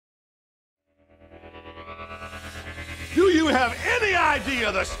have any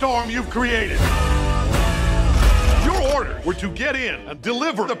idea the storm you've created? Your orders were to get in and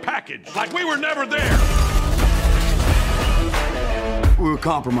deliver the package like we were never there. We were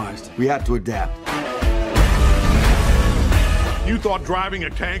compromised. We had to adapt. You thought driving a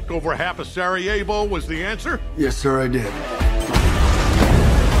tank over half of Sarajevo was the answer? Yes, sir, I did.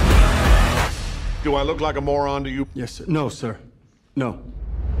 Do I look like a moron to you? Yes, sir. No, sir. No.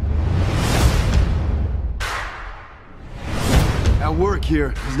 Our work here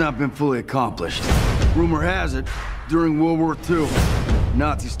has not been fully accomplished. Rumor has it, during World War II,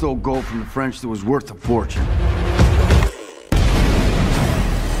 Nazis stole gold from the French that was worth a fortune.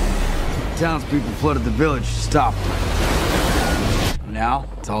 Townspeople flooded the village to stop them. Now,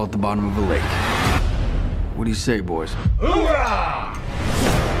 it's all at the bottom of a lake. What do you say, boys? Hoorah!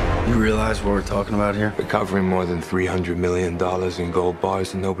 You realize what we're talking about here? Recovering more than $300 million in gold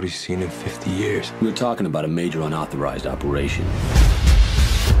bars that nobody's seen in 50 years. We're talking about a major unauthorized operation.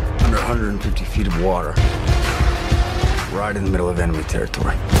 Under 150 feet of water. Right in the middle of enemy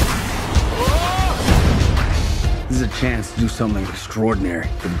territory. This is a chance to do something extraordinary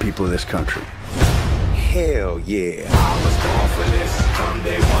for the people of this country. Hell yeah. I was born for this. From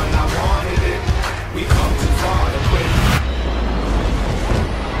day one I wanted it. We come too far to quit.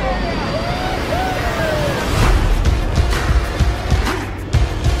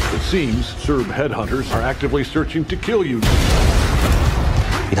 It seems Serb headhunters are actively searching to kill you.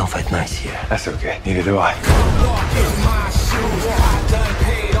 We don't fight nice here. That's okay. Neither do I. Walk in my shoes. I done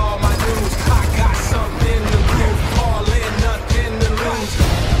paid all my dues. I got something to prove. All in, nothing to lose.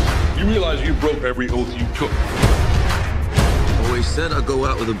 You realize you broke every oath you took. Always said I'd go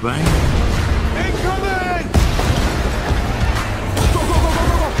out with a bang. Incoming! Go, go, go, go, go,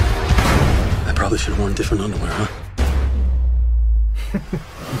 go! I probably should have worn different underwear, huh?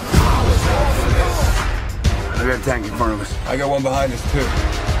 I got a tank in front of us. I got one behind us, too.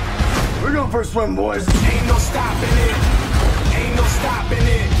 We're going for a swim, boys. Ain't no stopping it. Ain't no stopping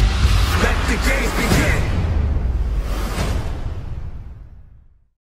it. Let the games begin.